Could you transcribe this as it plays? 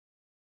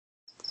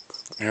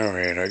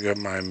Alright, I got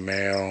my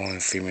male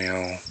and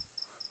female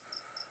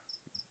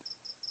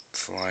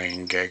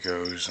flying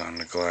geckos on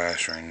the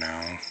glass right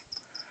now,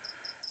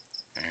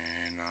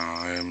 and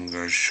I'm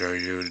going to show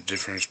you the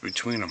difference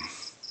between them.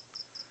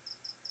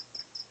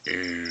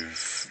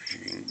 If you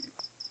can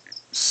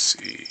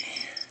see,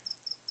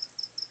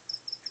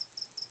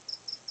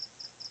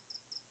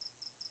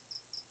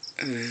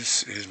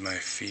 this is my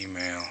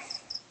female,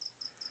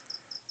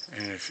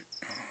 and if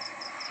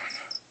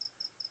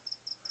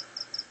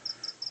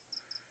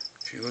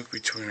you look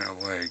between her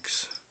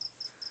legs,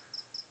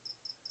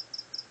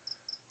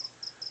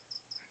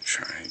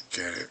 try and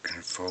get it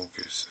in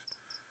focus.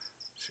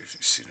 See if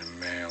you see the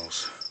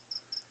males.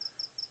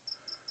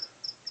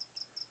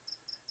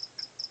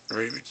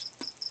 Right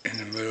in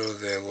the middle of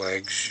their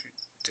legs,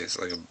 there's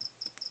like a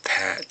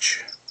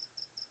patch.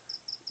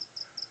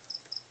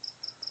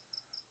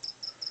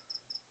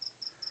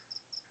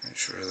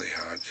 It's really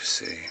hard to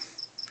see,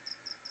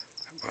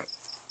 but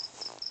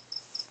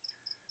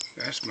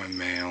that's my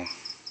male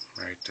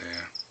right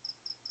there,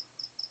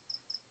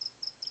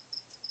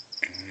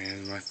 and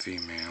there's my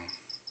female,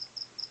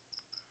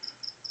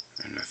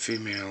 and the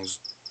female's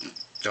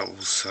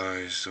double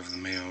sized of the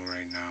male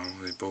right now.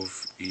 They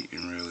both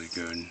eating really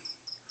good.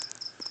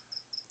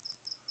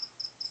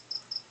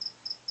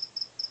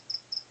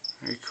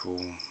 Very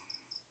cool.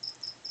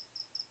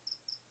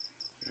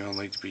 They don't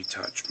like to be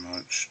touched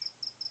much.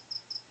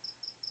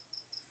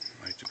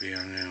 They like to be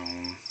on their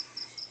own.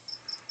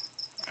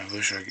 I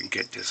wish I could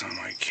get this on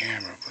my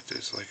camera, but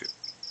there's like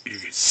you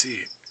can see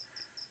it.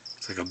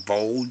 It's like a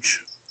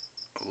bulge,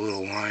 a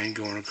little line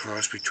going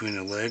across between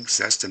the legs.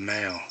 That's the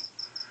male.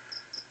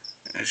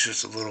 And it's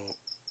just a little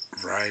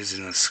rise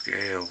in the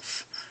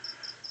scales.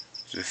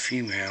 The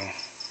female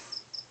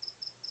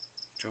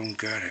don't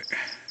got it.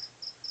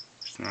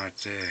 It's not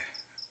there.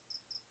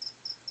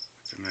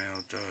 But the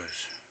male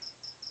does.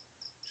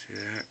 See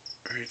that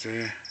right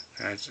there?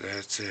 That's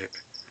it.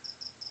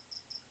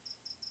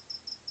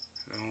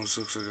 It almost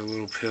looks like a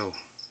little pill.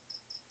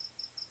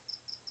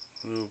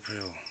 Little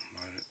pill.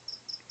 But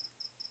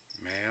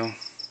male,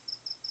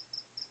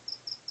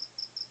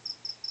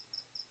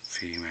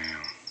 female.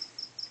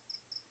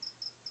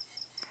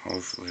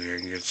 Hopefully I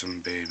can get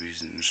some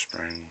babies in the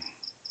spring.